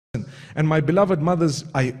And my beloved mothers,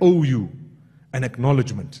 I owe you an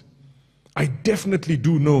acknowledgement. I definitely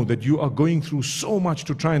do know that you are going through so much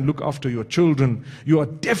to try and look after your children. You are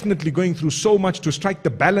definitely going through so much to strike the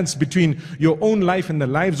balance between your own life and the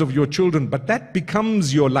lives of your children, but that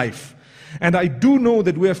becomes your life. And I do know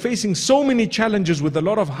that we are facing so many challenges with a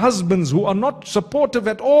lot of husbands who are not supportive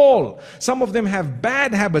at all. Some of them have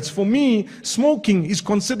bad habits. For me, smoking is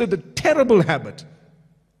considered a terrible habit.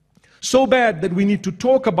 So bad that we need to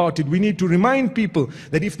talk about it. We need to remind people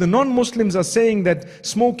that if the non-Muslims are saying that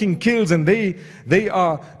smoking kills and they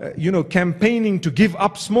are campaigning to give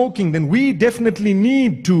up smoking, then we definitely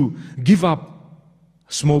need to give up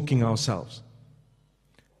smoking ourselves.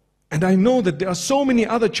 And I know that there are so many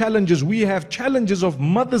other challenges. We have challenges of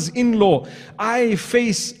mothers-in-law. I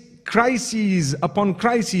face crises upon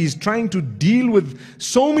crises trying to deal with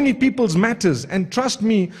so many people's matters. And trust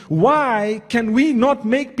me, why can we not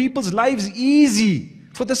make people's lives easy?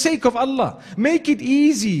 For the sake of Allah, make it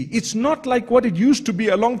easy. It's not like what it used to be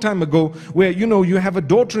a long time ago, where you have a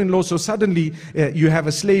daughter-in-law, so suddenly you have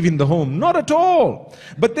a slave in the home. Not at all.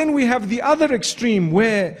 But then we have the other extreme,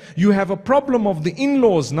 where you have a problem of the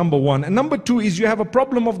in-laws, number one. And number two is you have a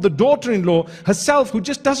problem of the daughter-in-law herself, who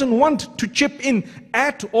just doesn't want to chip in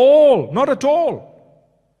at all. Not at all.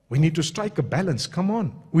 We need to strike a balance. Come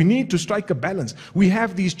on. We need to strike a balance. We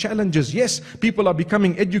have these challenges. Yes, people are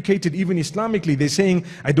becoming educated even Islamically. They're saying,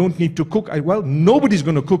 I don't need to cook. Well, nobody's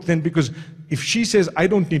going to cook then, because if she says, I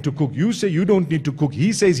don't need to cook, you say you don't need to cook,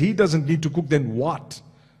 he says he doesn't need to cook, then what?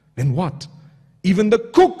 Then what? Even the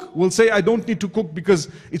cook will say, I don't need to cook because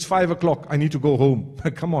it's 5 o'clock. I need to go home.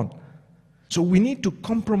 Come on. So we need to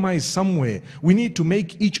compromise somewhere. We need to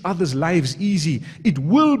make each other's lives easy. It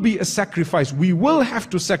will be a sacrifice. We will have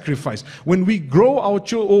to sacrifice. When we grow our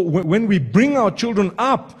children, when we bring our children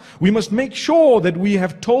up, we must make sure that we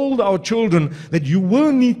have told our children that you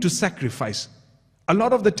will need to sacrifice. A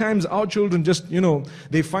lot of the times our children just,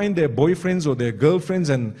 they find their boyfriends or their girlfriends,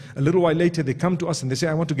 and a little while later they come to us and they say,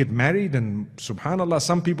 I want to get married. And subhanAllah,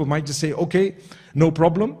 some people might just say, okay, no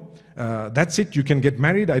problem. That's it, you can get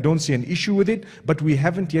married, I don't see an issue with it. But we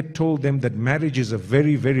haven't yet told them that marriage is a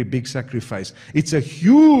very, very big sacrifice. It's a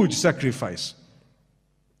huge sacrifice.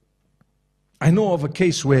 I know of a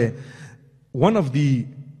case where one of the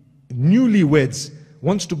newlyweds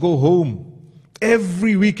wants to go home.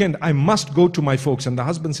 Every weekend I must go to my folks. And the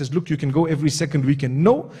husband says, look, you can go every second weekend.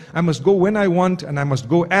 No, I must go when I want, and I must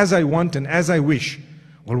go as I want and as I wish.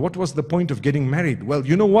 Well, what was the point of getting married? Well,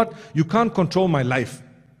 you know what? You can't control my life.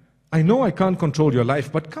 I know I can't control your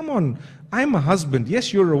life, but come on, I'm a husband.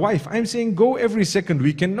 Yes, you're a wife. I'm saying go every second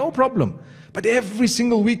weekend, no problem. But every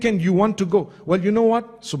single weekend you want to go. Well, you know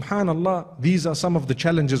what? Subhanallah, these are some of the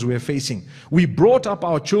challenges we're facing. We brought up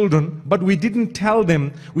our children, but we didn't tell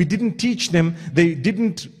them, we didn't teach them, they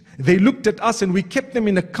looked at us and we kept them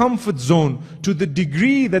in a comfort zone to the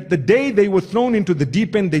degree that the day they were thrown into the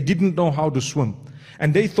deep end, they didn't know how to swim.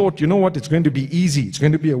 And they thought, you know what, it's going to be easy. It's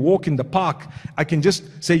going to be a walk in the park. I can just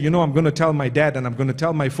say, I'm going to tell my dad and I'm going to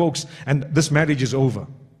tell my folks, and this marriage is over.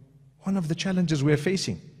 One of the challenges we're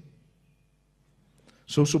facing.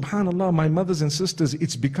 So subhanallah, my mothers and sisters,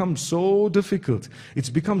 it's become so difficult. It's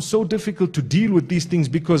become so difficult to deal with these things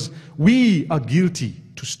because we are guilty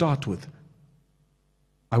to start with.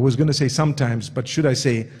 I was going to say sometimes, but should I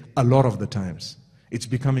say a lot of the times? It's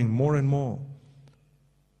becoming more and more.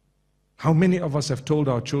 How many of us have told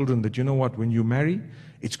our children that, you know what, when you marry,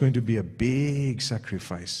 it's going to be a big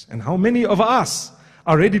sacrifice? And how many of us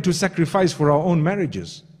are ready to sacrifice for our own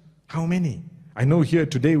marriages? How many? I know here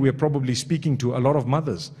today we're probably speaking to a lot of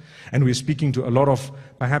mothers, and we're speaking to a lot of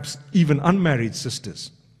perhaps even unmarried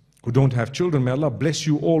sisters who don't have children. May Allah bless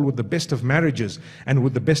you all with the best of marriages and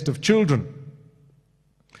with the best of children.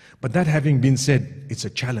 But that having been said, it's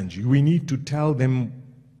a challenge. We need to tell them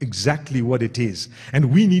exactly what it is,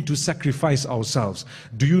 and we need to sacrifice ourselves.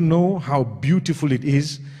 Do you know how beautiful it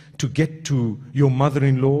is to get to your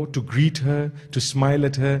mother-in-law, to greet her, to smile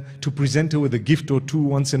at her, to present her with a gift or two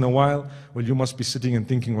once in a while? Well, you must be sitting and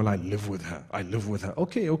thinking, well, I live with her.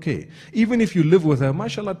 Okay. Even if you live with her,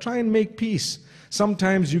 mashallah, try and make peace.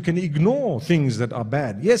 Sometimes you can ignore things that are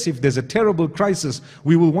bad. Yes, if there's a terrible crisis,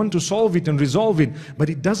 we will want to solve it and resolve it, but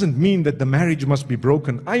it doesn't mean that the marriage must be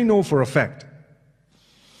broken. I know for a fact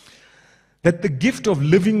that the gift of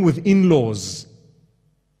living with in-laws,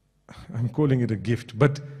 I'm calling it a gift,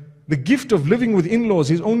 but the gift of living with in-laws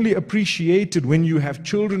is only appreciated when you have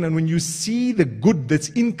children and when you see the good that's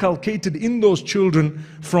inculcated in those children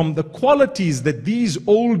from the qualities that these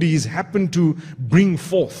oldies happen to bring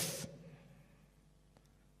forth.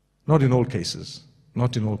 Not in all cases.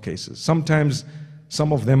 Not in all cases. Sometimes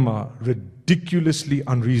some of them are ridiculously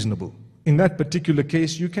unreasonable. In that particular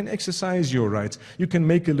case, you can exercise your rights. You can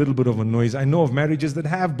make a little bit of a noise. I know of marriages that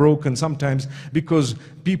have broken sometimes because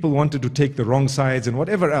people wanted to take the wrong sides and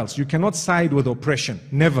whatever else. You cannot side with oppression.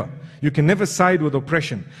 Never. You can never side with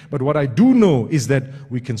oppression. But what I do know is that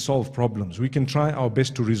we can solve problems. We can try our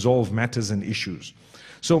best to resolve matters and issues.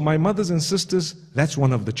 So my mothers and sisters, that's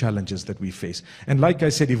one of the challenges that we face. And like I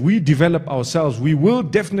said, if we develop ourselves, we will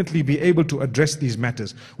definitely be able to address these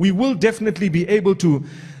matters. We will definitely be able to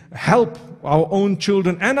help our own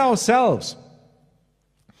children and ourselves.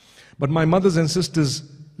 But my mothers and sisters,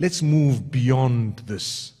 let's move beyond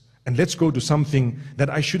this. And let's go to something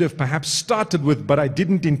that I should have perhaps started with, but I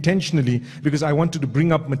didn't intentionally because I wanted to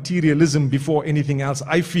bring up materialism before anything else.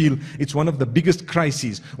 I feel it's one of the biggest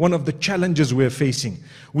crises, one of the challenges we're facing.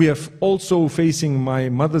 We are also facing, my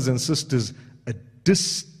mothers and sisters, a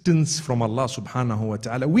distance from Allah subhanahu wa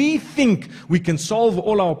ta'ala. We think we can solve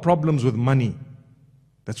all our problems with money.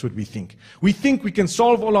 That's what we think. We think we can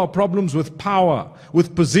solve all our problems with power,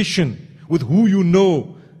 with position, with who you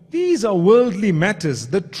know. These are worldly matters.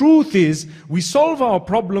 The truth is, we solve our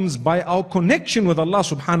problems by our connection with Allah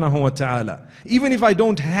subhanahu wa ta'ala. Even if I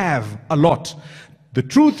don't have a lot, the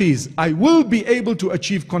truth is, I will be able to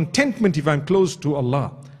achieve contentment if I'm close to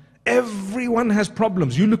Allah. Everyone has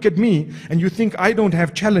problems. You look at me and you think I don't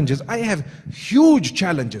have challenges. I have huge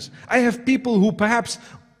challenges. I have people who perhaps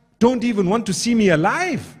don't even want to see me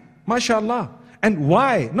alive. MashaAllah. And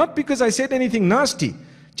why? Not because I said anything nasty.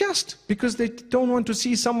 Just because they don't want to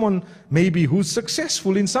see someone maybe who's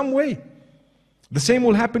successful in some way. The same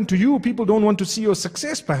will happen to you. People don't want to see your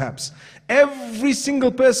success perhaps. Every single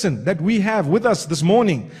person that we have with us this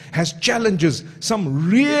morning has challenges, some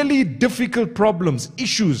really difficult problems,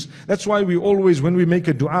 issues. That's why we always, when we make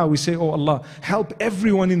a dua, we say, oh Allah, help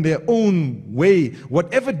everyone in their own way.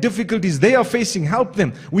 Whatever difficulties they are facing, help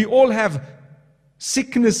them. We all have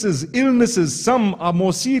sicknesses, illnesses. Some are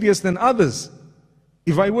more serious than others.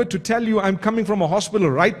 If I were to tell you I'm coming from a hospital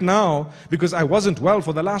right now because I wasn't well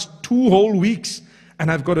for the last 2 whole weeks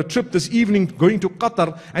and I've got a trip this evening going to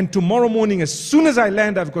Qatar, and tomorrow morning as soon as I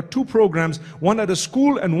land I've got 2 programs, one at a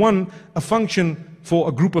school and one a function for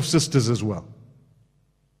a group of sisters as well.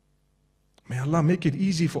 May Allah make it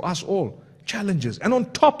easy for us all. Challenges. And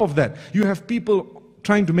on top of that, you have people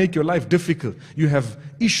trying to make your life difficult. You have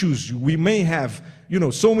issues. We may have,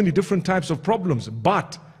 so many different types of problems,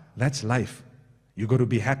 but that's life. You got to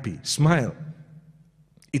be happy, smile.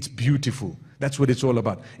 It's beautiful. That's what it's all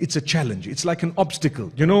about. It's a challenge. It's like an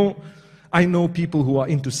obstacle. I know people who are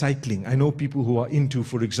into cycling. I know people who are into,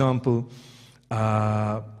 for example,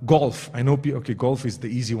 golf. I know okay, golf is the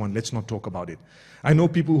easy one. Let's not talk about it. I know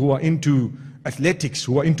people who are into athletics,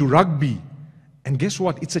 who are into rugby. And guess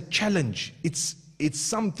what? It's a challenge. It's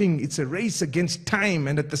something, it's a race against time,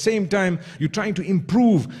 and at the same time, you're trying to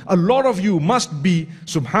improve. A lot of you must be,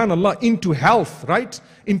 subhanallah, into health, right?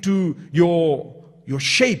 Into your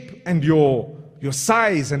shape and your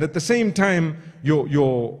size, and at the same time,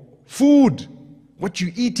 your food, what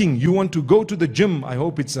you're eating. You want to go to the gym. I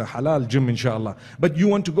hope it's a halal gym, inshallah. But you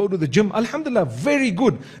want to go to the gym. Alhamdulillah, very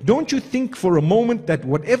good. Don't you think for a moment that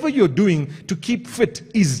whatever you're doing to keep fit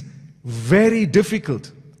is very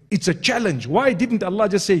difficult? It's a challenge. Why didn't Allah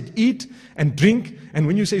just say eat and drink? And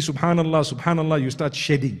when you say subhanallah, subhanallah, you start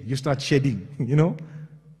shedding.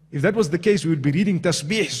 If that was the case, we would be reading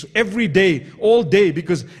tasbih every day, all day,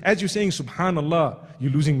 because as you're saying subhanallah,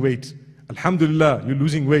 you're losing weight. Alhamdulillah, you're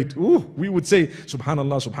losing weight. We would say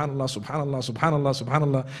subhanallah, subhanallah, subhanallah, subhanallah,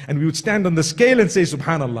 subhanallah, and we would stand on the scale and say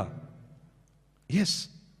subhanallah. Yes,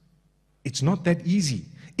 it's not that easy.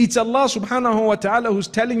 It's Allah subhanahu wa ta'ala who's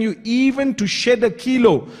telling you even to shed a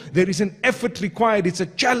kilo, there is an effort required. It's a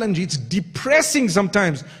challenge. It's depressing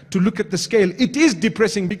sometimes to look at the scale. It is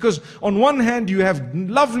depressing because on one hand you have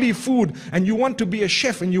lovely food and you want to be a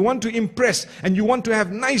chef and you want to impress and you want to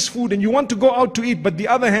have nice food and you want to go out to eat. But the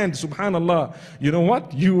other hand, subhanallah, you know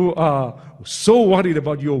what? You are so worried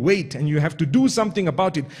about your weight and you have to do something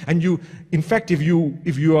about it. And you, in fact, if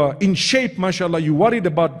you are in shape, mashallah, you're worried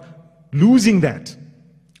about losing that.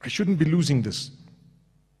 I shouldn't be losing this.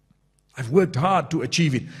 I've worked hard to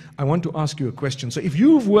achieve it. I want to ask you a question. So if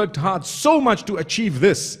you've worked hard so much to achieve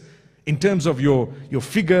this, in terms of your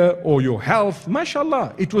figure or your health,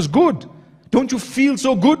 mashallah, it was good. Don't you feel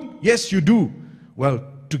so good? Yes, you do. Well,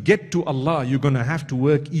 to get to Allah, you're going to have to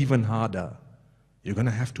work even harder. You're going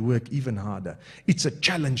to have to work even harder. It's a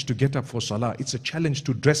challenge to get up for salah. It's a challenge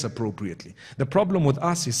to dress appropriately. The problem with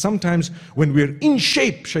us is sometimes when we're in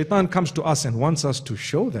shape, shaitan comes to us and wants us to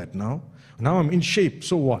show that now. Now I'm in shape,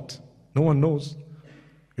 so what? No one knows.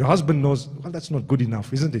 Your husband knows, well, that's not good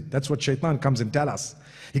enough, isn't it? That's what shaitan comes and tell us.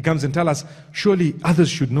 He comes and tell us, surely others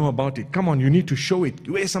should know about it. Come on, you need to show it.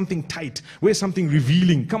 Wear something tight. Wear something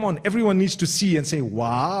revealing. Come on, everyone needs to see and say,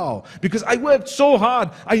 wow, because I worked so hard.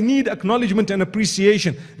 I need acknowledgement and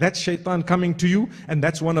appreciation. That's shaitan coming to you. And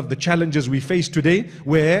that's one of the challenges we face today,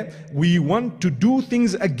 where we want to do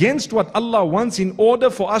things against what Allah wants in order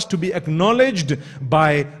for us to be acknowledged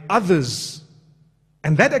by others.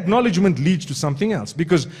 And that acknowledgement leads to something else,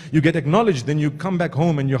 because you get acknowledged, then you come back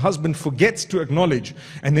home and your husband forgets to acknowledge,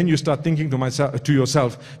 and then you start thinking to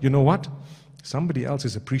yourself, you know what? Somebody else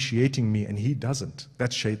is appreciating me and he doesn't.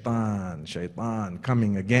 That's shaitan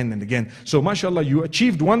coming again and again. So mashallah, you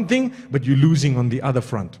achieved one thing, but you're losing on the other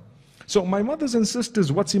front. So my mothers and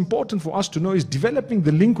sisters, what's important for us to know is developing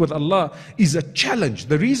the link with Allah is a challenge.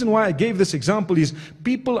 The reason why I gave this example is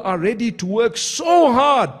people are ready to work so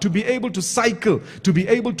hard to be able to cycle, to be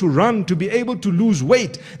able to run, to be able to lose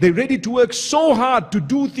weight. They're ready to work so hard to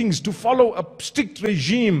do things, to follow a strict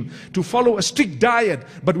regime, to follow a strict diet.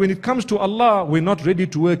 But when it comes to Allah, we're not ready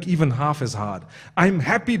to work even half as hard. I'm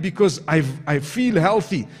happy because I feel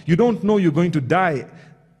healthy. You don't know you're going to die.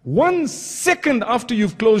 1 second after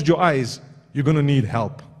you've closed your eyes, you're going to need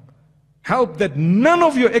help. Help that none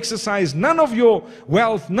of your exercise, none of your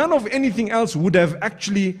wealth, none of anything else would have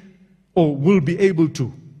actually or will be able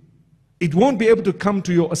to. It won't be able to come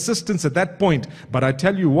to your assistance at that point. But I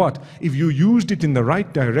tell you what, if you used it in the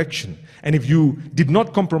right direction, and if you did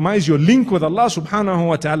not compromise your link with Allah subhanahu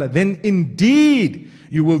wa ta'ala, then indeed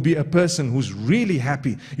you will be a person who's really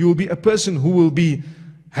happy. You will be a person who will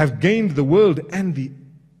have gained the world and the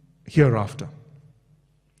hereafter.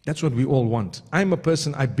 That's what we all want. I'm a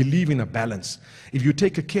person, I believe in a balance. If you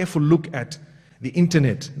take a careful look at the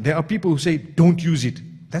internet, there are people who say, don't use it.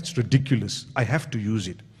 That's ridiculous. I have to use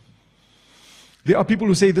it. There are people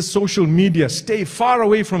who say this social media, stay far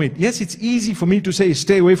away from it. Yes, it's easy for me to say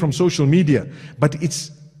stay away from social media, but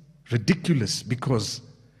it's ridiculous because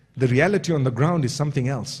the reality on the ground is something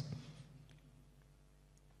else.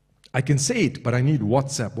 I can say it, but I need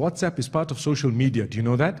WhatsApp. WhatsApp is part of social media. Do you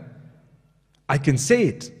know that? I can say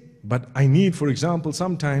it, but I need, for example,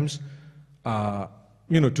 sometimes,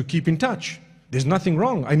 to keep in touch. There's nothing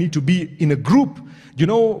wrong. I need to be in a group. You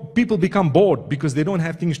know, people become bored because they don't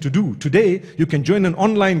have things to do. Today, you can join an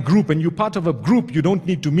online group and you're part of a group. You don't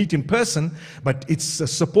need to meet in person, but it's a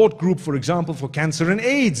support group, for example, for cancer and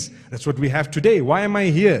AIDS. That's what we have today. Why am I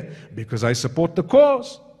here? Because I support the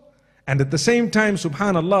cause. And at the same time,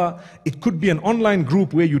 subhanallah, it could be an online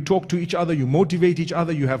group where you talk to each other, you motivate each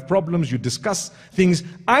other, you have problems, you discuss things.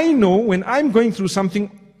 I know when I'm going through something,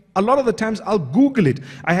 a lot of the times I'll Google it.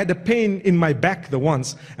 I had a pain in my back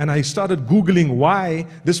once, and I started Googling why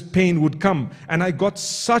this pain would come. And I got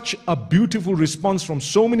such a beautiful response from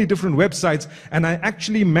so many different websites, and I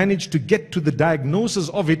actually managed to get to the diagnosis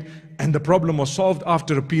of it, and the problem was solved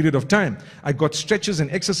after a period of time. I got stretches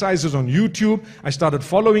and exercises on YouTube. I started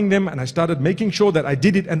following them, and I started making sure that I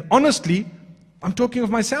did it. And honestly, I'm talking of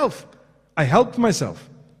myself. I helped myself.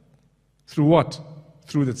 Through what?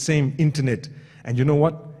 Through that same internet. And you know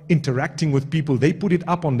what? Interacting with people. They put it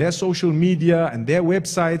up on their social media and their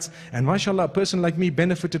websites, and mashallah, a person like me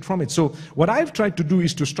benefited from it. So what I've tried to do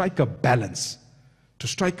is to strike a balance. To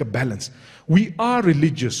strike a balance. We are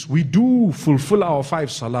religious. We do fulfill our 5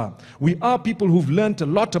 salah. We are people who've learnt a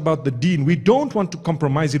lot about the deen. We don't want to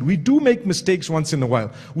compromise it. We do make mistakes once in a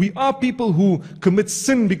while. We are people who commit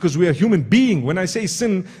sin because we are human beings. When I say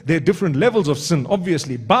sin, there are different levels of sin,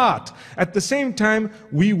 obviously. But at the same time,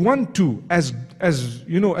 we want to, as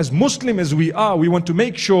Muslim as we are, we want to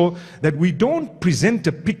make sure that we don't present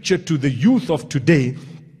a picture to the youth of today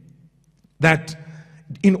that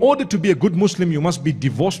in order to be a good Muslim, you must be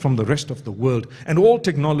divorced from the rest of the world and all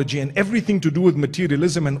technology and everything to do with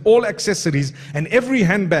materialism and all accessories and every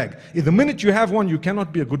handbag. If the minute you have one, you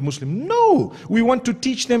cannot be a good Muslim. No, we want to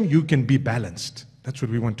teach them you can be balanced. That's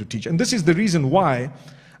what we want to teach. And this is the reason why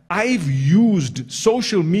I've used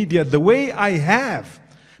social media the way I have.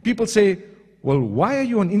 People say, well, why are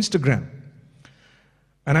you on Instagram?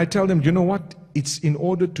 And I tell them, you know what? It's in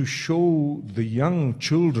order to show the young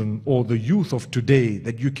children or the youth of today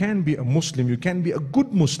that you can be a Muslim, you can be a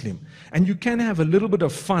good Muslim, and you can have a little bit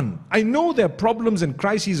of fun. I know there are problems and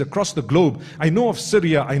crises across the globe. I know of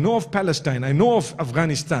Syria, I know of Palestine, I know of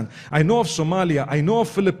Afghanistan, I know of Somalia, I know of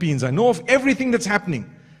Philippines, I know of everything that's happening.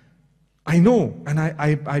 I know, and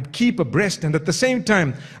I keep abreast, and at the same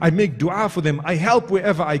time, I make dua for them. I help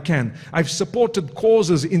wherever I can. I've supported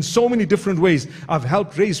causes in so many different ways. I've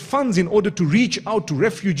helped raise funds in order to reach out to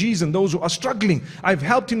refugees and those who are struggling. I've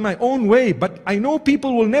helped in my own way, but I know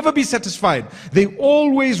people will never be satisfied. They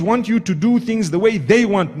always want you to do things the way they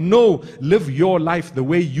want. No, live your life the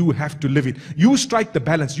way you have to live it. You strike the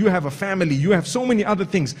balance. You have a family. You have so many other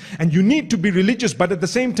things, and you need to be religious, but at the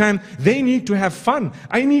same time, they need to have fun.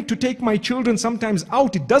 I need to take my children sometimes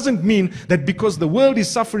out. It doesn't mean that because the world is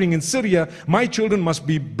suffering in Syria, my children must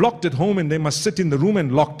be blocked at home and they must sit in the room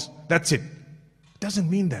and locked. That's it. It doesn't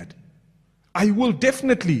mean that. I will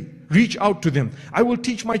definitely reach out to them. I will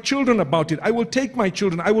teach my children about it. I will take my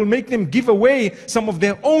children. I will make them give away some of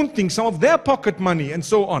their own things, some of their pocket money and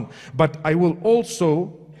so on. But I will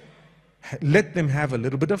also let them have a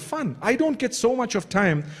little bit of fun. I don't get so much of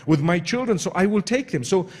time with my children, so I will take them.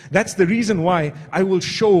 So that's the reason why I will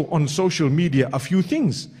show on social media a few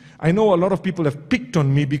things. I know a lot of people have picked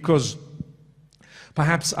on me because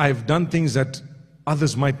perhaps I've done things that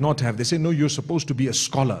others might not have. They say, no, you're supposed to be a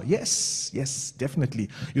scholar. Yes, definitely.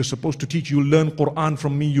 You're supposed to teach. You learn Quran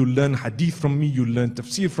from me, you learn Hadith from me, you learn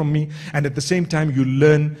Tafsir from me, and at the same time you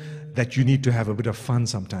learn that you need to have a bit of fun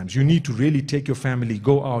sometimes. You need to really take your family,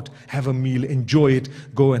 go out, have a meal, enjoy it,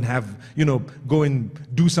 go and have, go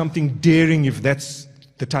and do something daring if that's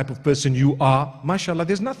the type of person you are. MashaAllah,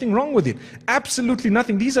 there's nothing wrong with it. Absolutely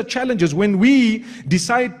nothing. These are challenges. When we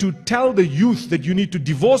decide to tell the youth that you need to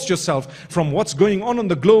divorce yourself from what's going on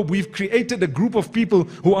the globe, we've created a group of people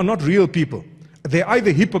who are not real people. They're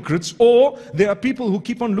either hypocrites or they are people who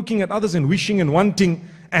keep on looking at others and wishing and wanting,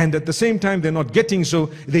 and at the same time they're not getting, so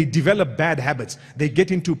they develop bad habits. They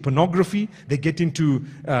get into pornography, they get into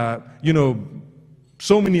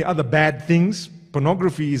so many other bad things.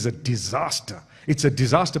 Pornography is a disaster. It's a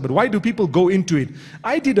disaster. But why do people go into it?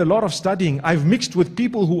 I did a lot of studying. I've mixed with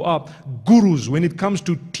people who are gurus when it comes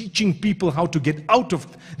to teaching people how to get out of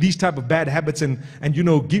these type of bad habits and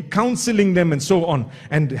counseling them and so on,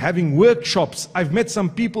 and having workshops. I've met some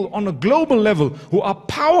people on a global level who are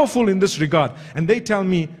powerful in this regard, and they tell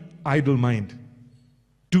me, idle mind,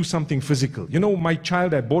 do something physical. My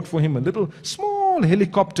child, I bought for him a little small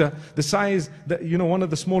helicopter, the size, one of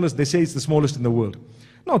the smallest. They say it's the smallest in the world.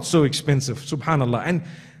 Not so expensive, subhanallah. And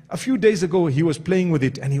a few days ago, he was playing with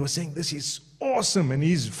it and he was saying, this is awesome. And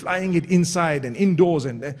he's flying it inside and indoors.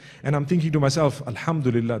 And I'm thinking to myself,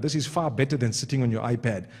 alhamdulillah, this is far better than sitting on your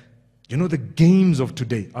iPad. The games of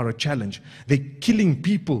today are a challenge. They're killing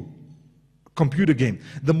people. Computer game.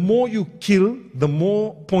 The more you kill, the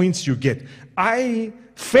more points you get. I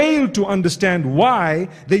fail to understand why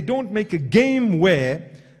they don't make a game where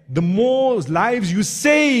the more lives you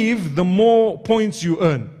save, the more points you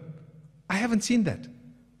earn. I haven't seen that.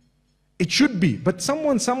 It should be, but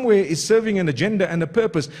someone somewhere is serving an agenda and a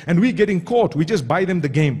purpose, and we're getting caught. We just buy them the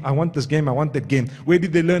game. I want this game, I want that game. Where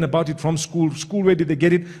did they learn about it? From school. School, where did they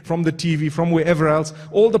get it? From the TV, from wherever else.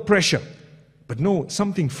 All the pressure. But no,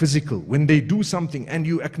 something physical. When they do something and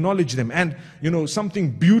you acknowledge them, and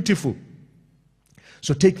something beautiful.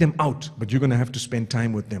 So take them out, but you're going to have to spend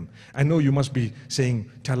time with them. I know you must be saying,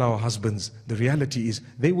 tell our husbands. The reality is,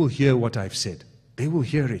 they will hear what I've said. They will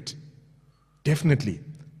hear it. Definitely.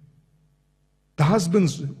 The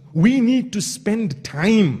husbands, we need to spend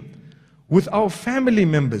time with our family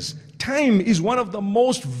members. Time is one of the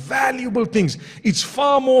most valuable things. It's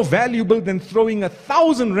far more valuable than throwing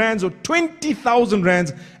 1,000 rands or 20,000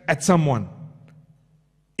 rands at someone.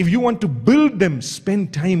 If you want to build them,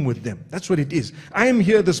 spend time with them. That's what it is. I am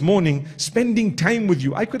here this morning spending time with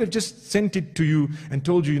you. I could have just sent it to you and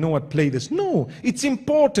told you, play this. No, it's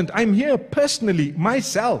important. I'm here personally,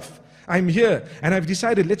 myself. I'm here and I've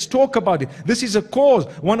decided, let's talk about it. This is a cause.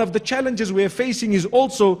 One of the challenges we're facing is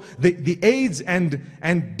also the AIDS and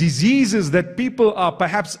diseases that people are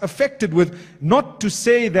perhaps affected with. Not to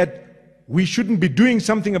say that we shouldn't be doing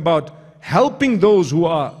something about helping those who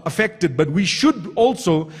are affected, but we should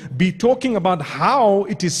also be talking about how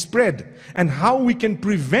it is spread and how we can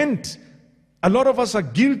prevent. A lot of us are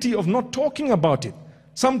guilty of not talking about it.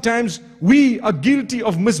 Sometimes we are guilty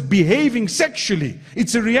of misbehaving sexually.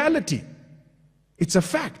 It's a reality. It's a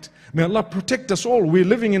fact. May Allah protect us all. We're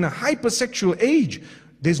living in a hypersexual age.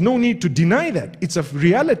 There's no need to deny that. It's a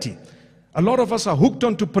reality. A lot of us are hooked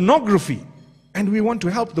onto pornography and we want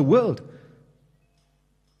to help the world.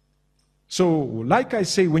 So, like I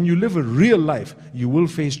say, when you live a real life, you will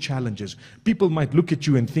face challenges. People might look at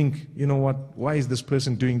you and think, why is this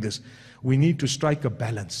person doing this? We need to strike a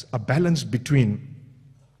balance between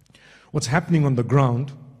what's happening on the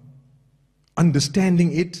ground,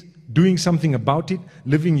 understanding it, doing something about it,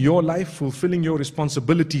 living your life, fulfilling your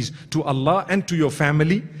responsibilities to Allah and to your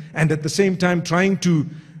family, and at the same time trying to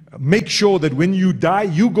make sure that when you die,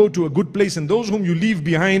 you go to a good place, and those whom you leave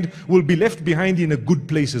behind will be left behind in a good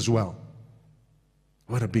place as well.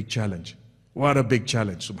 What a big challenge. What a big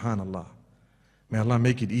challenge, subhanallah. May Allah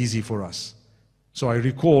make it easy for us. So I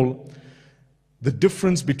recall the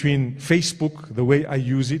difference between Facebook, the way I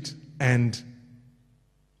use it, and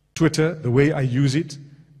Twitter, the way I use it,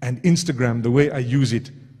 and Instagram, the way I use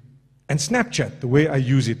it, and Snapchat, the way I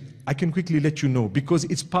use it. I can quickly let you know because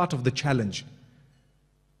it's part of the challenge.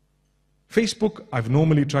 Facebook, I've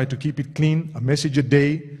normally tried to keep it clean, a message a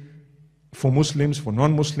day for Muslims, for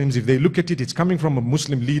non-Muslims. If they look at it, it's coming from a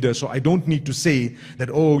Muslim leader, so I don't need to say that,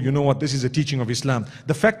 oh, you know what, this is a teaching of Islam.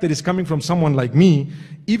 The fact that it's coming from someone like me,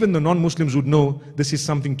 even the non-Muslims would know this is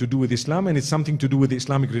something to do with Islam and it's something to do with the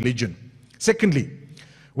Islamic religion. Secondly,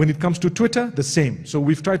 when it comes to Twitter, the same. So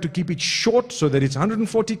we've tried to keep it short so that it's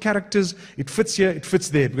 140 characters. It fits here, it fits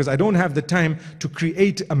there, because I don't have the time to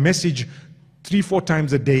create a message 3-4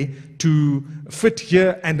 times a day to fit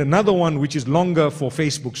here and another one which is longer for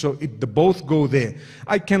Facebook. So they both go there.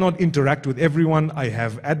 I cannot interact with everyone. I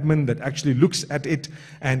have admin that actually looks at it,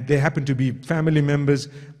 and they happen to be family members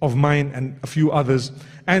of mine and a few others,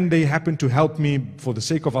 and they happen to help me for the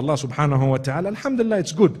sake of Allah subhanahu wa ta'ala. Alhamdulillah,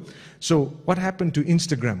 it's good. So what happened to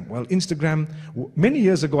Instagram? Well, Instagram, many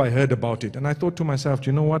years ago I heard about it, and I thought to myself,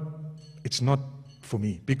 you know what? It's not for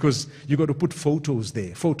me, because you got to put photos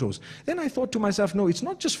there, photos. Then I thought to myself, no, it's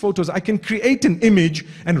not just photos. I can create an image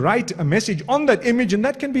and write a message on that image, and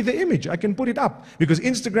that can be the image. I can put it up, because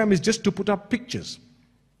Instagram is just to put up pictures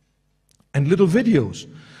and little videos.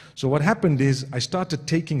 So what happened is I started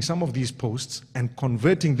taking some of these posts and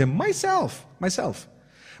converting them myself,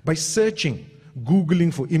 by searching,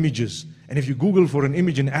 Googling for images. And if you Google for an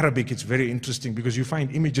image in Arabic, it's very interesting, because you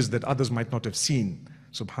find images that others might not have seen.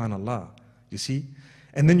 Subhanallah. You see?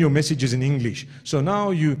 And then your message is in English. So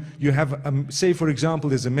now you have, say for example,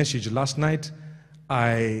 there's a message. Last night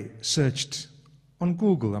I searched on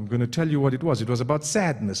Google. I'm going to tell you what it was. It was about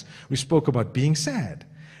sadness. We spoke about being sad.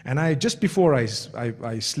 And just before I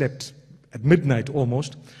slept, at midnight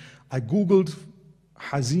almost, I Googled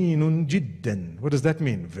Hazinun Jiddan. What does that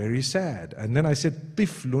mean? Very sad. And then I said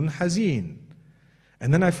Tiflun Hazin.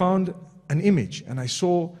 And then I found an image, and I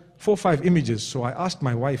saw 4 or 5 images. So I asked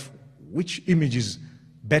my wife, which image is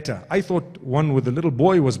better? I thought one with the little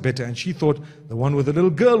boy was better, and she thought the one with the little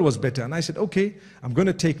girl was better. And I said, okay, I'm going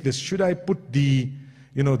to take this. Should I put the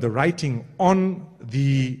writing on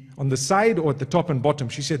the side or at the top and bottom?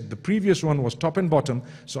 She said the previous one was top and bottom,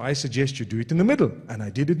 so I suggest you do it in the middle. And I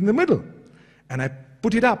did it in the middle. And I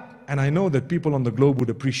put it up, and I know that people on the globe would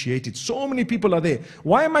appreciate it. So many people are there.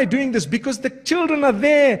 Why am I doing this? Because the children are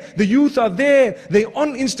there, the youth are there, they're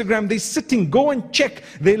on Instagram, they're sitting, go and check.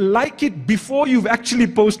 They like it before you've actually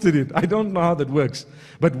posted it. I don't know how that works.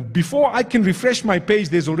 But before I can refresh my page,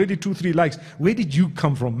 there's already 2-3 likes. Where did you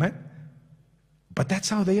come from, man? But that's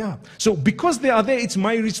how they are. So because they are there, it's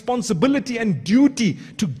my responsibility and duty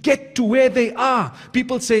to get to where they are.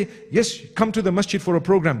 People say, yes, come to the masjid for a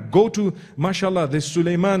program. Go to, mashallah, the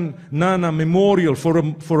Sulaiman Nana Memorial for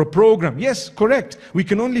a program. Yes, correct. We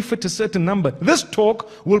can only fit a certain number. This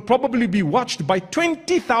talk will probably be watched by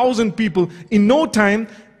 20,000 people in no time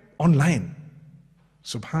online.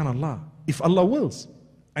 Subhanallah. If Allah wills.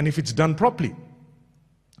 And if it's done properly.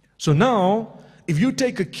 So now, if you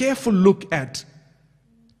take a careful look at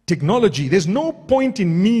technology, there's no point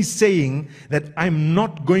in me saying that I'm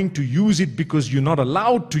not going to use it because you're not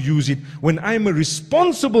allowed to use it, when I'm a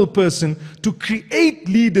responsible person to create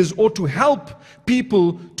leaders or to help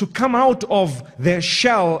people to come out of their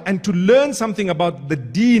shell and to learn something about the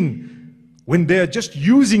Deen when they're just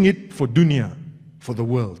using it for dunya, for the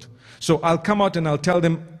world. So I'll come out and I'll tell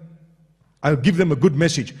them, I'll give them a good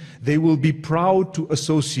message. They will be proud to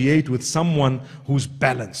associate with someone who's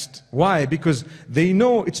balanced. Why? Because they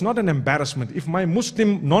know it's not an embarrassment. If my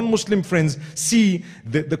Muslim, non-Muslim friends see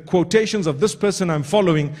the quotations of this person I'm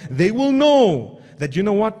following, they will know that, you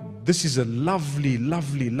know what, this is a lovely,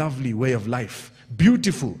 lovely, lovely way of life.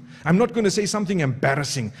 Beautiful. I'm not going to say something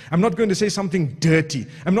embarrassing. I'm not going to say something dirty.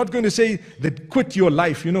 I'm not going to say that quit your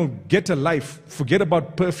life, get a life, forget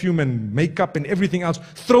about perfume and makeup and everything else,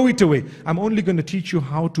 throw it away. I'm only going to teach you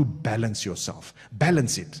how to balance yourself.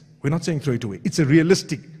 Balance it. We're not saying throw it away. It's a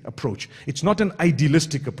realistic approach. It's not an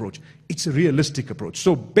idealistic approach. It's a realistic approach.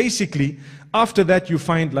 So basically, after that you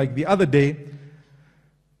find, like the other day,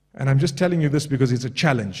 and I'm just telling you this because it's a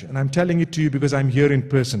challenge, and I'm telling it to you because I'm here in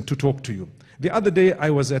person to talk to you. The other day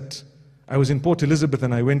I I was in Port Elizabeth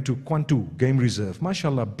and I went to Kwantu Game Reserve.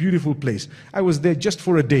 MashaAllah, beautiful place. I was there just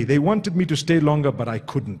for a day. They wanted me to stay longer, but I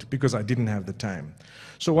couldn't because I didn't have the time.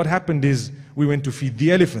 So what happened is we went to feed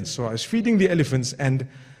the elephants. So I was feeding the elephants, and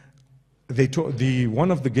one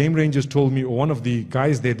of the game rangers told me, or one of the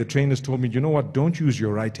guys there, the trainers told me, you know what, don't use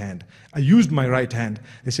your right hand. I used my right hand.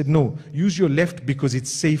 They said, no, use your left because it's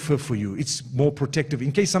safer for you. It's more protective.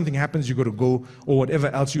 In case something happens, you got to go, or whatever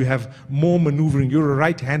else, you have more maneuvering. You're a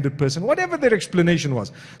right-handed person, whatever their explanation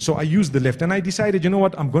was. So I used the left, and I decided, you know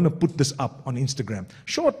what, I'm going to put this up on Instagram.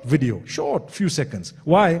 Short video, short, few seconds.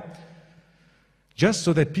 Why? Just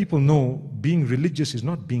so that people know being religious is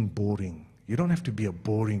not being boring. You don't have to be a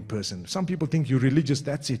boring person. Some people think you're religious,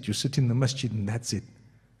 that's it. You sit in the masjid and that's it.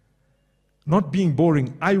 Not being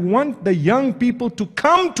boring. I want the young people to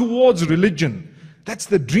come towards religion. That's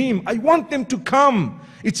the dream. I want them to come.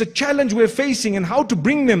 It's a challenge we're facing, and how to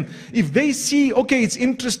bring them. If they see, okay, it's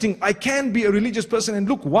interesting, I can be a religious person, and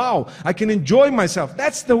look, wow, I can enjoy myself.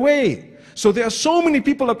 That's the way. So there are so many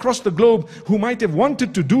people across the globe who might have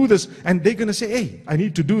wanted to do this, and they're going to say, hey, I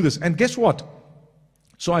need to do this. And guess what?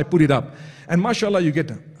 So I put it up. And mashallah, you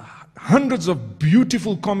get hundreds of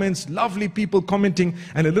beautiful comments, lovely people commenting.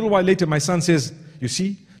 And a little while later, my son says, you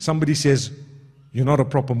see, somebody says, you're not a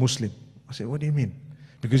proper Muslim. I say, what do you mean?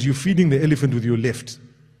 Because you're feeding the elephant with your left.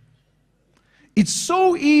 It's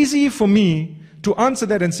so easy for me to answer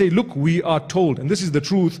that and say, look, we are told, and this is the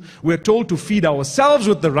truth, we're told to feed ourselves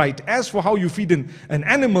with the right. As for how you feed an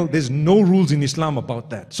animal, there's no rules in Islam about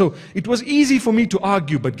that. So it was easy for me to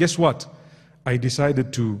argue, but guess what? I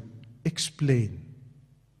decided to explain.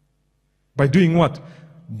 By doing what?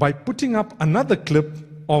 By putting up another clip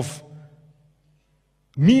of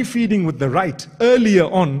me feeding with the right earlier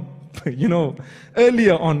on. You know,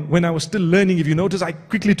 earlier on when I was still learning, if you notice, I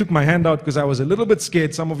quickly took my hand out because I was a little bit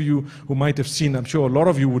scared. Some of you who might have seen, I'm sure a lot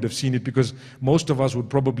of you would have seen it, because most of us would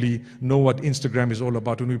probably know what Instagram is all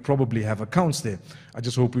about, and we probably have accounts there. I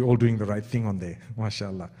just hope we're all doing the right thing on there,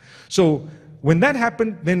 mashallah. So when that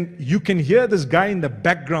happened, then you can hear this guy in the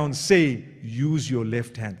background say, use your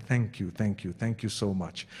left hand. Thank you, thank you, thank you so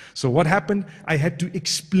much. So what happened? I had to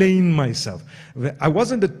explain myself. I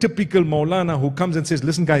wasn't a typical Maulana who comes and says,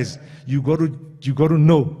 listen guys, you got to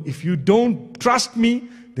know. If you don't trust me,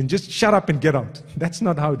 then just shut up and get out. That's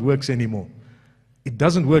not how it works anymore. It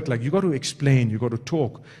doesn't work like, you got to explain, you got to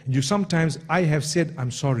talk. Sometimes I have said,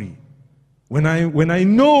 I'm sorry. When I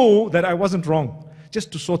know that I wasn't wrong,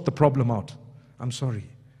 just to sort the problem out. I'm sorry.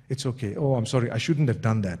 It's okay. Oh, I'm sorry. I shouldn't have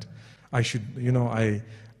done that. I should, you know,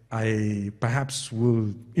 I perhaps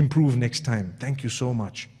will improve next time. Thank you so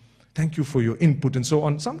much. Thank you for your input and so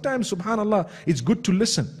on. Sometimes, subhanallah, it's good to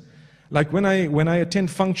listen. Like when I attend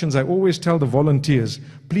functions, I always tell the volunteers,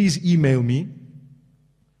 please email me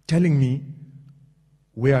telling me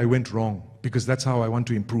where I went wrong, because that's how I want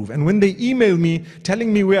to improve. And when they email me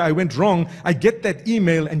telling me where I went wrong, I get that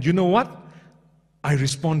email, and you know what? I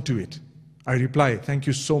respond to it. I reply, thank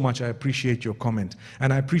you so much, I appreciate your comment,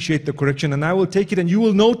 and I appreciate the correction, and I will take it, and you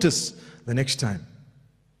will notice the next time.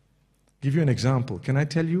 Give you an example. Can I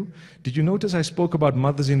tell you? Did you notice I spoke about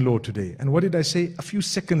mothers-in-law today? And what did I say? A few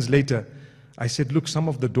seconds later, I said, look, some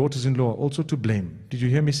of the daughters-in-law are also to blame. Did you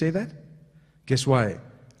hear me say that? Guess why?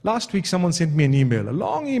 Last week someone sent me an email, a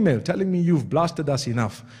long email, telling me you've blasted us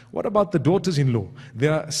enough. What about the daughters-in-law?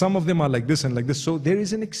 Some of them are like this and like this. So there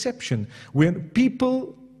is an exception. When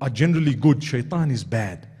people are generally good, shaitan is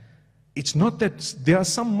bad. It's not that there are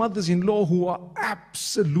some mothers-in-law who are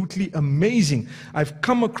absolutely amazing. I've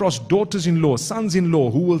come across daughters-in-law, sons-in-law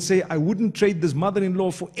who will say, I wouldn't trade this mother-in-law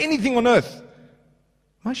for anything on earth.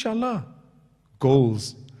 MashaAllah.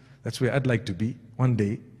 Goals. That's where I'd like to be one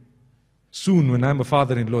day. Soon when I'm a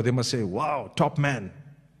father-in-law, they must say, wow, top man.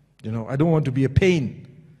 You know, I don't want to be a pain.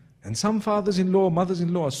 And some fathers-in-law,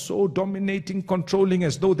 mothers-in-law are so dominating, controlling,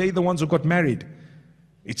 as though they're the ones who got married.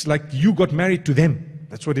 It's like you got married to them.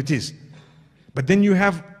 That's what it is. But then you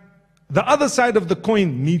have the other side of the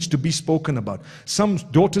coin needs to be spoken about. Some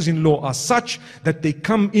daughters-in-law are such that they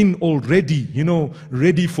come in already, you know,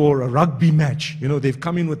 ready for a rugby match. You know, they've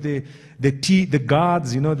come in with the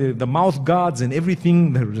guards, you know, the mouth guards and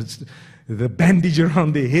everything, the bandage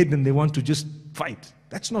around their head, and they want to just fight.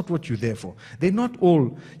 That's not what you're there for. They're not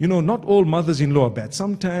all, you know, not all mothers-in-law are bad.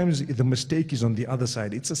 Sometimes the mistake is on the other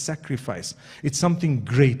side. It's a sacrifice. It's something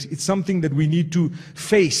great. It's something that we need to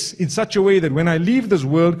face in such a way that when I leave this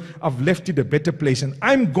world, I've left it a better place, and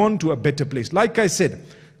I'm gone to a better place. Like I said,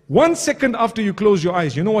 1 second after you close your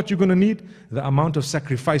eyes, you know what you're going to need? The amount of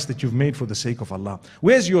sacrifice that you've made for the sake of Allah.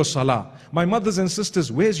 Where's your salah? My mothers and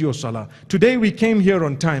sisters, where's your salah? Today we came here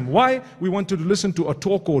on time. Why? We wanted to listen to a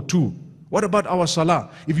talk or two What about our salah?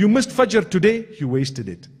 If you missed Fajr today, you wasted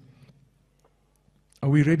it. Are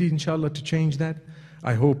we ready, inshallah, to change that?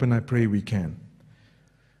 I hope and I pray we can.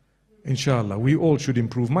 Inshallah, we all should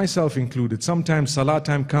improve, myself included. Sometimes salah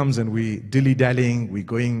time comes and we dilly-dallying, we're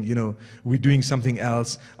going, we're doing something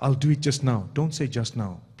else. I'll do it just now. Don't say just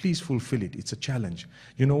now. Please fulfill it. It's a challenge.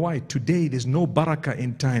 You know why? Today there's no barakah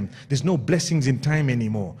in time. There's no blessings in time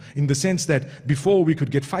anymore. In the sense that before we could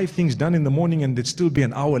get 5 things done in the morning and there'd still be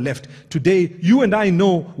an hour left. Today, you and I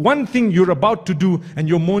know one thing you're about to do and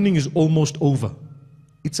your morning is almost over.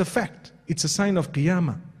 It's a fact. It's a sign of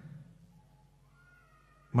qiyamah.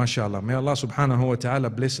 MashaAllah. May Allah subhanahu wa ta'ala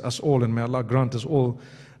bless us all, and may Allah grant us all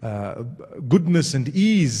goodness and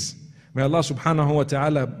ease. May Allah subhanahu wa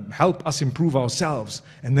ta'ala help us improve ourselves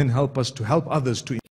and then help us to help others to